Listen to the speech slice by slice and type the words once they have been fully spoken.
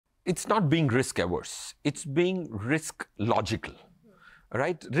It's not being risk averse. It's being risk logical,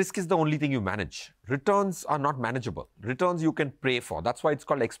 right? Risk is the only thing you manage. Returns are not manageable. Returns you can pray for. That's why it's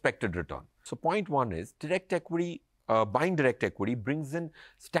called expected return. So point one is direct equity. Buying direct equity brings in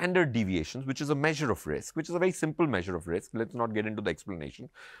standard deviations, which is a measure of risk, which is a very simple measure of risk. Let's not get into the explanation.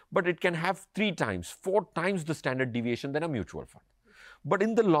 But it can have 3 times, 4 times the standard deviation than a mutual fund. But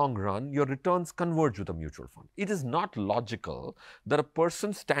in the long run, your returns converge with a mutual fund. It is not logical that a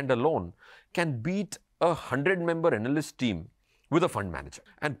person standalone can beat a 100-member analyst team with a fund manager.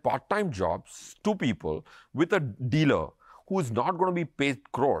 And part-time jobs, 2 people with a dealer who is not going to be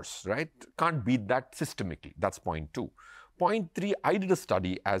paid crores, right? Can't beat that systemically. That's point 2. Point 3, I did a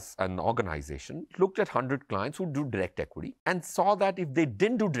study as an organization, looked at 100 clients who do direct equity and saw that if they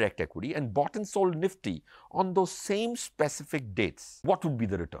didn't do direct equity and bought and sold Nifty on those same specific dates, what would be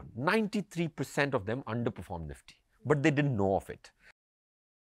the return? 93% of them underperformed Nifty, but they didn't know of it.